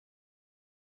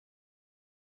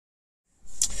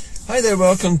Hi there,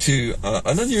 welcome to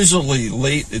an unusually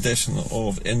late edition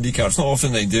of IndyCar. It's not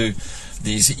often they do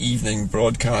these evening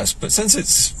broadcasts, but since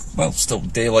it's, well, still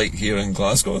daylight here in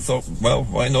Glasgow, I thought, well,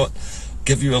 why not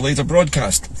give you a later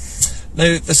broadcast?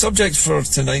 Now, the subjects for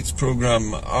tonight's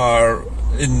programme are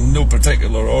in no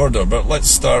particular order, but let's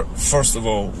start first of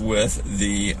all with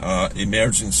the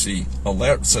emergency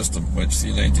alert system, which the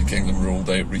United Kingdom rolled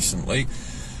out recently.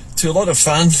 To a lot of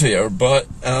fanfare, but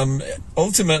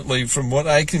ultimately, from what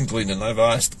I can glean, and I've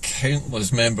asked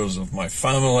countless members of my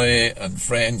family and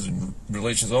friends and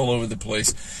relations all over the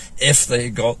place if they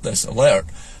got this alert,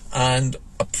 and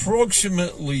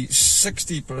approximately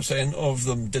 60% of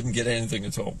them didn't get anything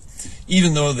at all,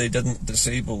 even though they didn't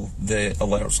disable the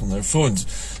alerts on their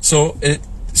phones. So it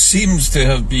seems to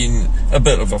have been a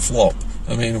bit of a flop.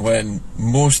 I mean, when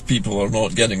most people are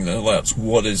not getting the alerts,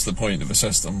 what is the point of a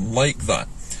system like that?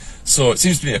 So it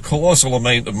seems to be a colossal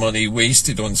amount of money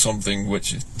wasted on something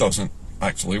which doesn't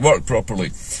actually work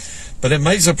properly. But it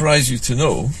might surprise you to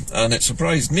know, and it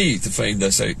surprised me to find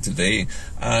this out today,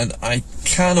 and I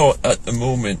cannot at the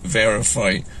moment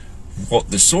verify what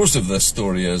the source of this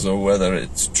story is or whether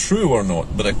it's true or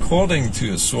not, but according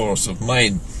to a source of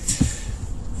mine,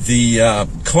 the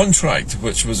contract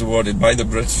which was awarded by the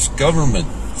British government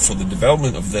for the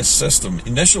development of this system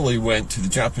initially went to the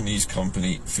Japanese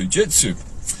company Fujitsu.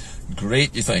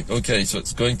 Great, you think, okay, so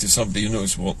it's going to somebody who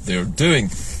knows what they're doing.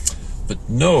 But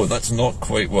no, that's not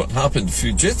quite what happened.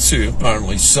 Fujitsu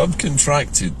apparently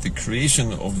subcontracted the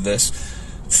creation of this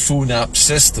phone app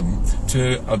system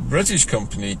to a British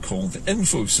company called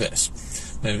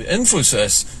INFOSYS. Now,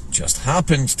 INFOSYS just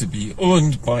happened to be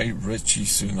owned by Richi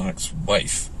Sunak's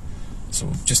wife.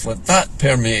 So just let that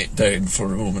permeate down for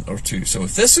a moment or two. So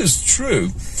if this is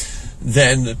true,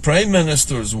 then the Prime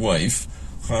Minister's wife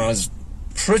has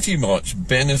pretty much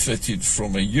benefited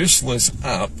from a useless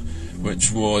app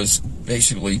which was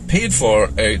basically paid for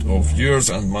out of yours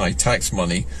and my tax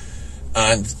money,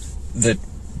 and the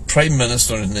Prime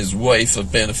Minister and his wife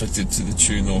have benefited to the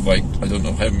tune of, I don't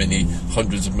know how many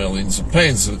hundreds of millions of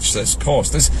pounds which this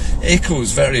cost. This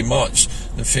echoes very much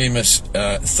the famous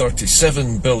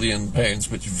 £37 billion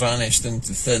which vanished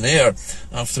into thin air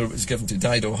after it was given to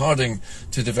Dido Harding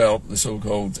to develop the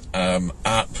so-called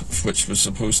app which was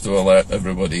supposed to alert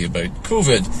everybody about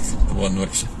COVID, the one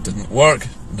which didn't work,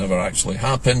 never actually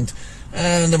happened,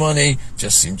 and the money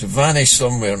just seemed to vanish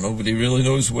somewhere. Nobody really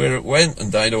knows where it went, and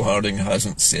Dido Harding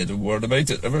hasn't said a word about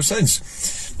it ever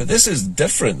since. But this is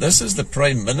different. This is the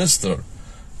Prime Minister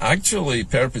actually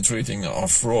perpetrating a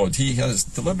fraud. He has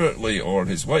deliberately, or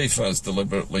his wife has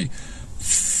deliberately,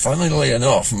 funnily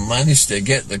enough, managed to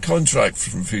get the contract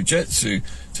from Fujitsu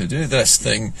to do this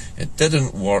thing. It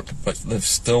didn't work, but they've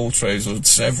still trousered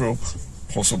several,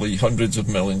 possibly hundreds of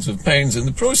millions of pounds in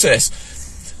the process.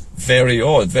 Very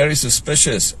odd, very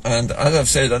suspicious, and as I've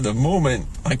said, at the moment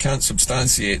I can't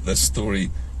substantiate this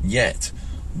story yet,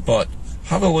 but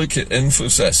have a look at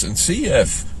INFOSYS and see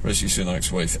if Rishi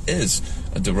Sunak's wife is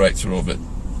a director of it.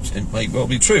 It might well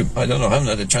be true. I don't know, I haven't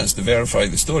had a chance to verify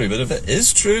the story, but if it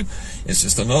is true, it's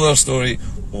just another story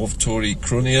of Tory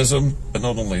cronyism. But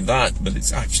not only that, but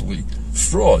it's actually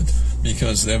fraud,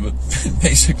 because they were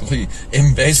basically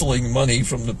embezzling money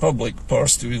from the public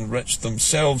purse to enrich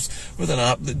themselves with an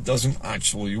app that doesn't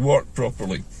actually work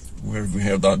properly. Where have we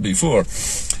heard that before?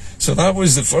 So that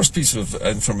was the first piece of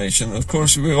information. Of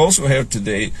course, we also heard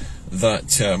today that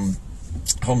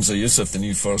Humza Yousaf, the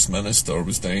new First Minister,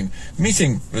 was down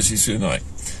meeting Rishi Sunak.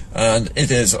 And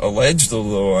it is alleged,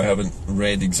 although I haven't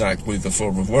read exactly the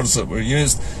form of words that were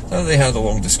used, that they had a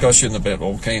long discussion about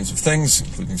all kinds of things,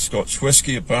 including Scotch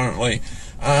whisky apparently,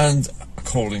 and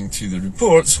according to the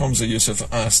reports, Humza Yousaf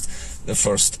asked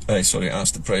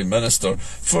the Prime Minister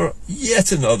for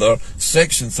yet another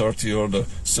Section 30 order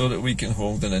so that we can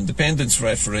hold an independence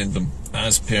referendum,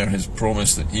 as per his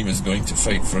promise that he was going to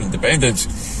fight for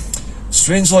independence.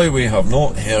 Strangely, we have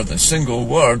not heard a single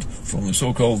word from the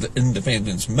so-called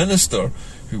Independence Minister,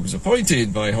 who was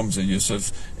appointed by Humza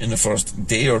Yousaf in the first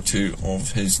day or two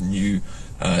of his new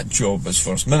job as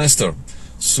First Minister.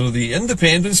 So the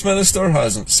Independence Minister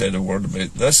hasn't said a word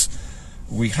about this.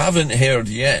 We haven't heard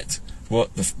yet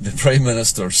what the Prime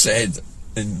Minister said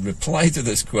in reply to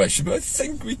this question, but I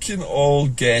think we can all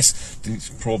guess that it's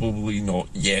probably not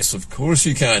yes, of course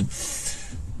you can.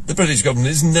 The British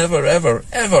government is never, ever,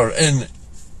 ever in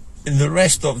the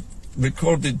rest of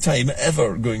recorded time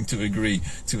ever going to agree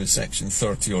to a Section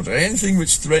 30 order. Anything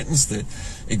which threatens the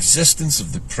existence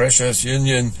of the precious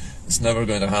union is never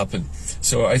going to happen.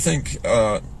 So I think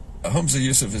Humza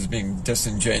Yousaf is being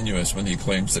disingenuous when he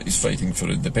claims that he's fighting for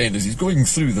independence. He's going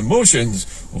through the motions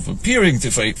of appearing to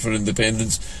fight for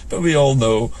independence, but we all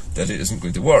know that it isn't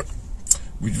going to work.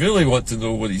 We really want to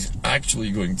know what he's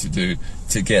actually going to do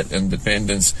to get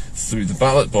independence through the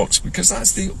ballot box, because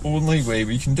that's the only way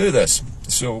we can do this.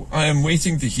 So I am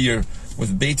waiting to hear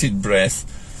with bated breath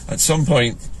at some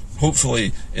point,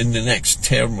 hopefully in the next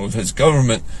term of his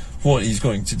government, what he's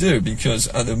going to do, because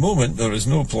at the moment there is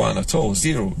no plan at all,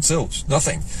 zero, zilch,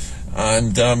 nothing.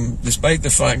 And despite the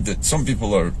fact that some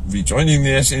people are rejoining the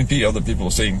SNP, other people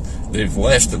are saying they've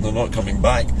left and they're not coming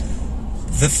back,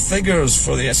 the figures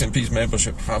for the SNP's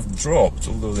membership have dropped,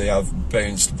 although they have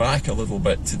bounced back a little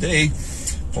bit today,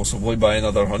 possibly by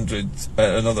another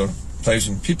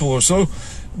 1,000 people or so,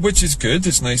 which is good.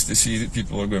 It's nice to see that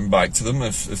people are going back to them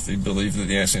if they believe that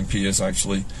the SNP is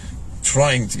actually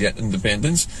trying to get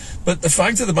independence. But the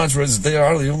fact of the matter is they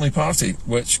are the only party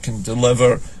which can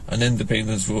deliver an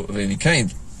independence vote of any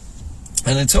kind.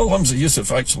 And until Humza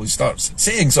Yousaf actually starts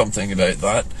saying something about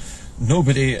that,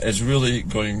 nobody is really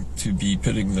going to be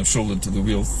putting their shoulder to the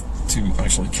wheel to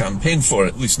actually campaign for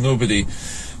it, at least nobody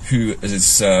who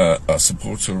is a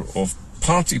supporter of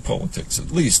party politics,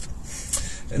 at least.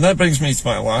 And that brings me to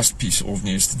my last piece of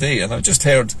news today, and I've just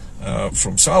heard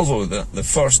from Salvo that the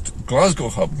first Glasgow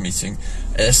Hub meeting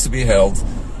is to be held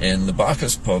in the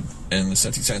Baccus pub in the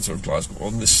city centre of Glasgow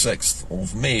on the 6th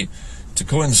of May to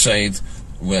coincide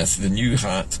with the new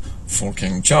hat for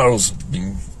King Charles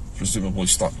being presumably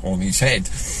stuck on his head.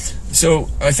 So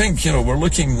I think, we're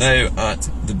looking now at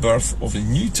the birth of a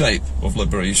new type of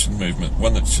liberation movement,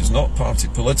 one which is not party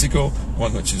political,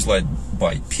 one which is led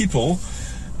by people.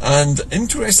 And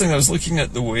interesting, I was looking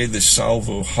at the way the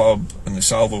Salvo Hub and the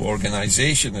Salvo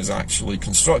organisation is actually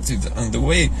constructed and the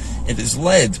way it is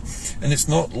led. And it's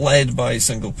not led by a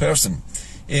single person.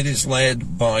 It is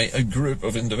led by a group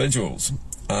of individuals.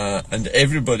 And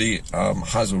everybody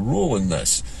has a role in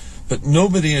this. But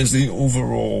nobody is the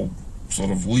overall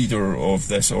sort of leader of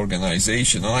this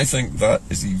organisation, and I think that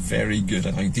is a very good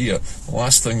idea. The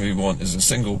last thing we want is a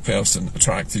single person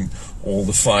attracting all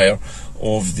the fire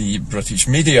of the British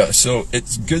media. So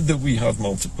it's good that we have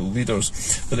multiple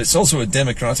leaders, but it's also a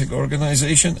democratic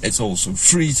organisation. It's also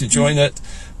free to join it,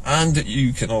 and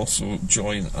you can also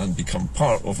join and become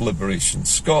part of Liberation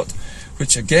Scot,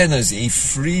 which again is a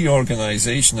free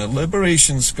organisation. And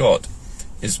Liberation Scot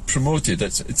is promoted.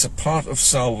 It's a part of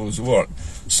Salvo's work.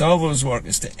 Salvo's work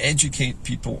is to educate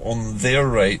people on their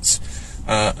rights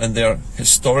and their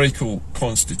historical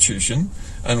constitution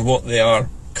and what they are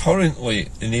currently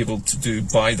enabled to do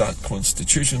by that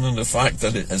constitution, and the fact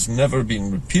that it has never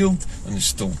been repealed and is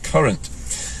still current.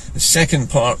 The second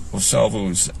part of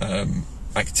Salvo's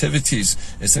activities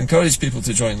is to encourage people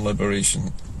to join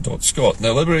Liberation.Scot.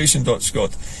 Now,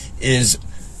 Liberation.Scot is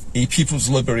a people's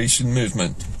liberation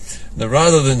movement. Now,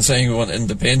 rather than saying we want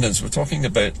independence, we're talking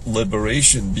about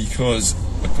liberation, because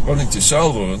according to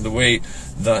Salvo and the way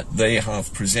that they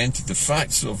have presented the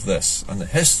facts of this and the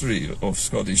history of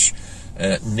Scottish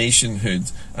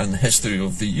nationhood and the history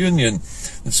of the Union,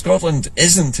 that Scotland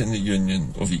isn't in the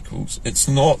Union of Equals. It's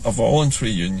not a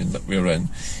voluntary union that we're in.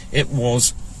 It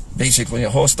was basically a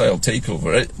hostile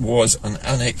takeover. It was an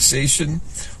annexation.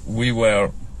 We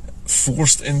were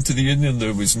forced into the Union.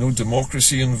 There was no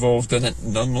democracy involved in it.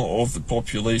 None of the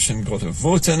population got a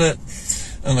vote in it.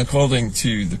 And according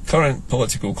to the current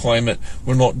political climate,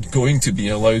 we're not going to be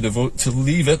allowed a vote to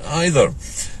leave it either.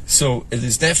 So it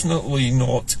is definitely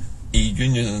not a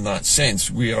union in that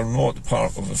sense. We are not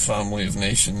part of a family of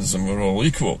nations and we're all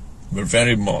equal. We're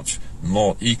very much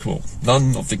not equal.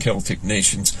 None of the Celtic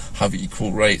nations have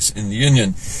equal rights in the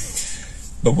Union.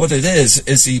 But what it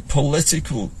is a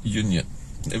political union.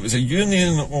 It was a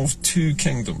union of two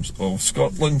kingdoms, of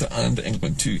Scotland and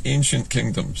England, two ancient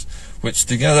kingdoms, which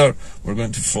together were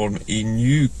going to form a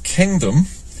new kingdom,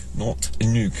 not a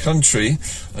new country,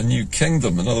 a new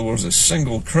kingdom. In other words, a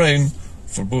single crown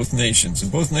for both nations.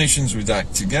 And both nations would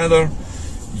act together,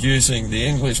 using the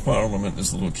English Parliament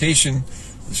as the location.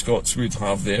 The Scots would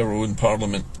have their own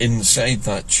Parliament inside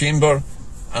that chamber,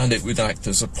 and it would act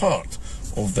as a part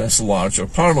of this larger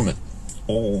Parliament.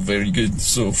 All very good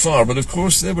so far, but of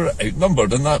course they were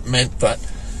outnumbered, and that meant that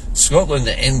Scotland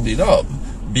ended up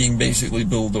being basically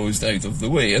bulldozed out of the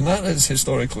way, and that has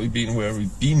historically been where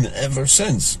we've been ever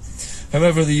since.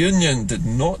 However, the Union did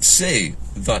not say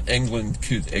that England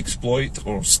could exploit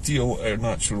or steal our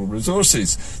natural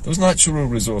resources. Those natural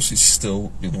resources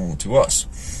still belong to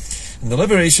us. And the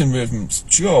Liberation Movement's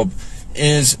job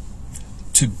is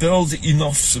to build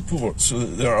enough support so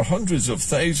that there are hundreds of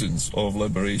thousands of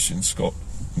Liberation Scot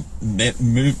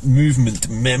movement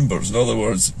members. In other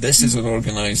words, this is an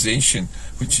organisation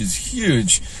which is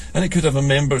huge, and it could have a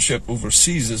membership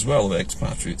overseas as well, of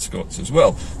expatriate Scots as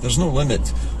well. There's no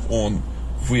limit on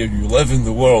where you live in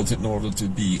the world in order to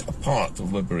be a part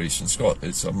of Liberation Scot.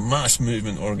 It's a mass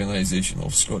movement organisation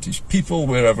of Scottish people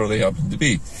wherever they happen to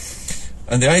be.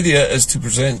 And the idea is to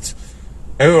present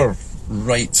our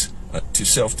right to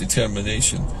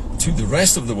self-determination to the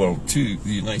rest of the world, to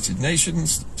the United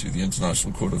Nations, to the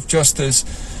International Court of Justice,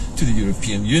 to the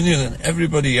European Union, and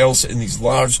everybody else in these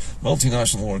large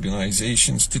multinational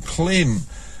organisations, to claim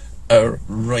our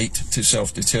right to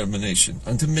self-determination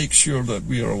and to make sure that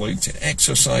we are allowed to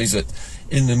exercise it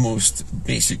in the most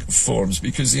basic forms,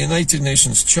 because the United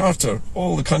Nations Charter,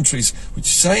 all the countries which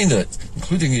sign it,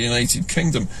 including the United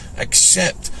Kingdom,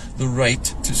 accept the right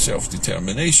to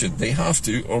self-determination. They have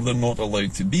to, or they're not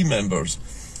allowed to be members.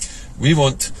 We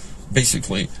want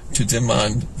basically to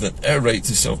demand that our right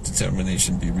to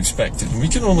self-determination be respected, and we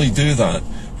can only do that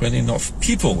when enough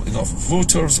people, enough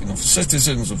voters, enough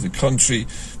citizens of the country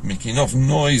make enough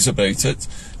noise about it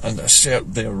and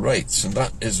assert their rights. And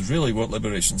that is really what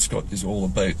Liberation Scot is all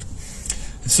about.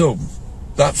 So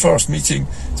that first meeting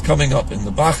is coming up in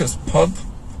the Baccus pub,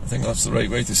 I think that's the right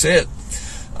way to say it,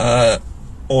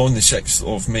 on the 6th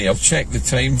of May. I've checked the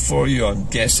time for you. I'm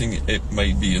guessing it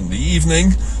might be in the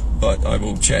evening, but I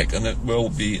will check, and it will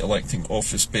be electing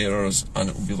office bearers, and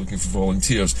it will be looking for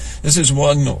volunteers. This is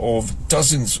one of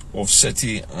dozens of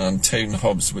city and town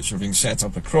hubs which are being set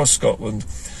up across Scotland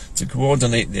to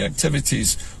coordinate the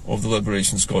activities of the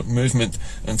Liberation Scot movement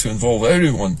and to involve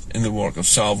everyone in the work of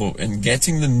Salvo in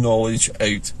getting the knowledge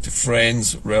out to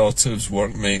friends, relatives,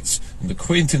 workmates and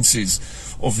acquaintances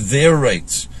of their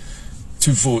rights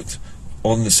to vote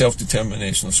on the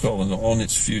self-determination of Scotland, on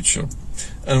its future.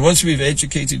 And once we've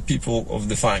educated people of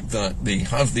the fact that they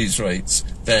have these rights,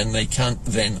 then they can't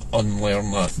then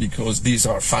unlearn that, because these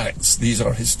are facts. These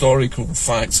are historical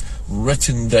facts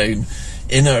written down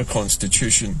in our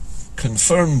Constitution,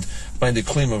 confirmed by the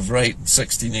Claim of Right in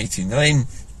 1689,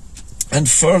 and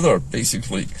further,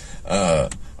 basically,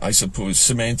 I suppose,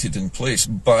 cemented in place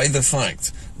by the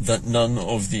fact that none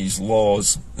of these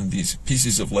laws and these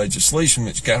pieces of legislation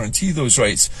which guarantee those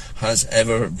rights has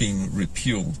ever been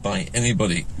repealed by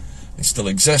anybody. They still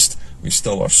exist, we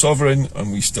still are sovereign,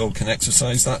 and we still can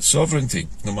exercise that sovereignty,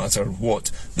 no matter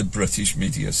what the British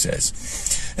media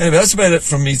says. Anyway, that's about it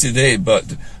from me today,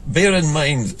 but bear in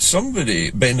mind,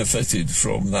 somebody benefited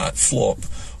from that flop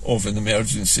of an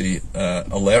emergency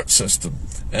alert system,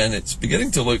 and it's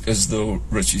beginning to look as though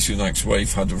Richi Sunak's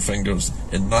wife had her fingers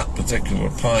in that particular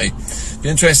pie. Be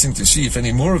interesting to see if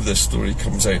any more of this story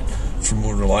comes out from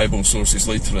more reliable sources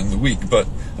later in the week, but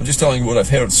I'm just telling you what I've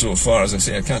heard so far. As I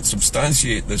say, I can't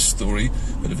substantiate this story,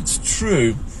 but if it's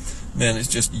true, then it's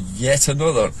just yet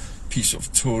another piece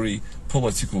of Tory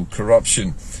political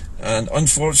corruption, and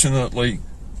unfortunately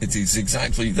it is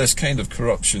exactly this kind of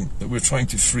corruption that we're trying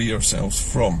to free ourselves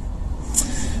from.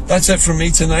 That's it from me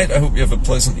tonight. I hope you have a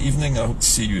pleasant evening. I hope to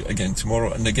see you again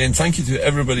tomorrow. And again, thank you to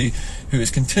everybody who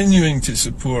is continuing to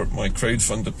support my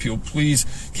crowdfund appeal. Please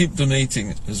keep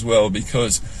donating as well,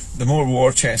 because the more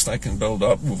war chest I can build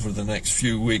up over the next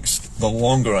few weeks, the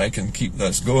longer I can keep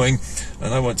this going.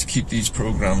 And I want to keep these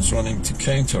programs running to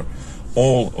counter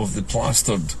all of the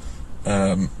plastered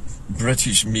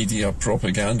British media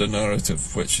propaganda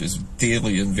narrative, which is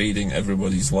daily invading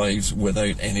everybody's lives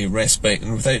without any respite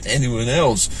and without anyone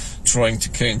else trying to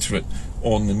counter it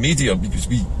on the media, because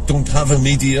we don't have a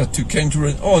media to counter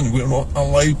it on. We're not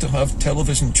allowed to have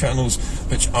television channels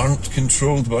which aren't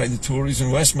controlled by the Tories in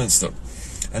Westminster.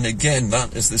 And again,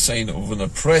 that is the sign of an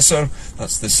oppressor,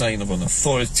 that's the sign of an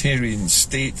authoritarian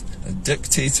state, a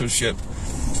dictatorship.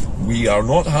 We are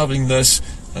not having this.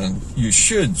 And you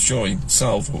should join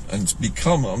Salvo and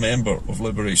become a member of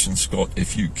Liberation Scot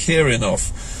if you care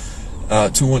enough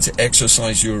to want to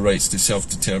exercise your rights to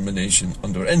self-determination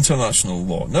under international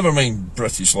law. Never mind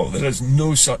British law. There is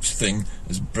no such thing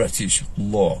as British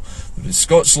law. There is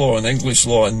Scots law and English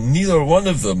law, and neither one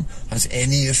of them has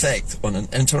any effect on an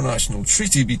international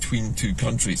treaty between two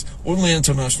countries. Only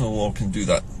international law can do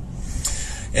that.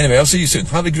 Anyway, I'll see you soon.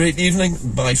 Have a great evening.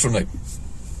 Bye for now.